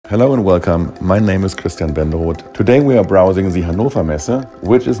Hello and welcome. My name is Christian Benderoth. Today we are browsing the Hannover Messe,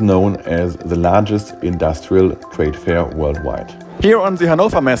 which is known as the largest industrial trade fair worldwide. Here on the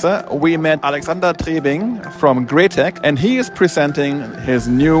Hannover Messe, we met Alexander Trebing from CRETEC, and he is presenting his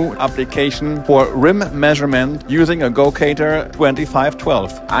new application for rim measurement using a Gocator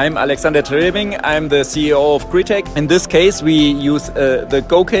 2512. I'm Alexander Trebing. I'm the CEO of CRETEC. In this case, we use the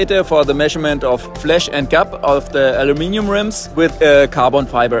Gocator for the measurement of flash and gap of the aluminium rims with carbon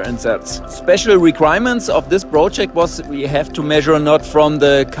fiber inserts. Special requirements of this project was we have to measure not from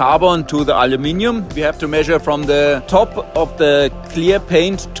the carbon to the aluminium. We have to measure from the top of the clear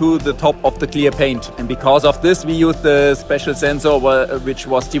paint to the top of the clear paint. And because of this, we used the special sensor which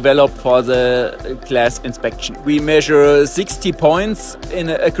was developed for the glass inspection. We measure 60 points in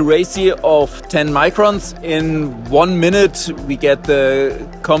an accuracy of 10 microns. In 1 minute, we get the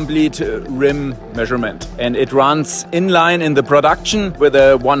complete rim measurement. And it runs inline in the production with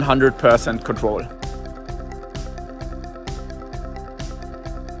a 100% control.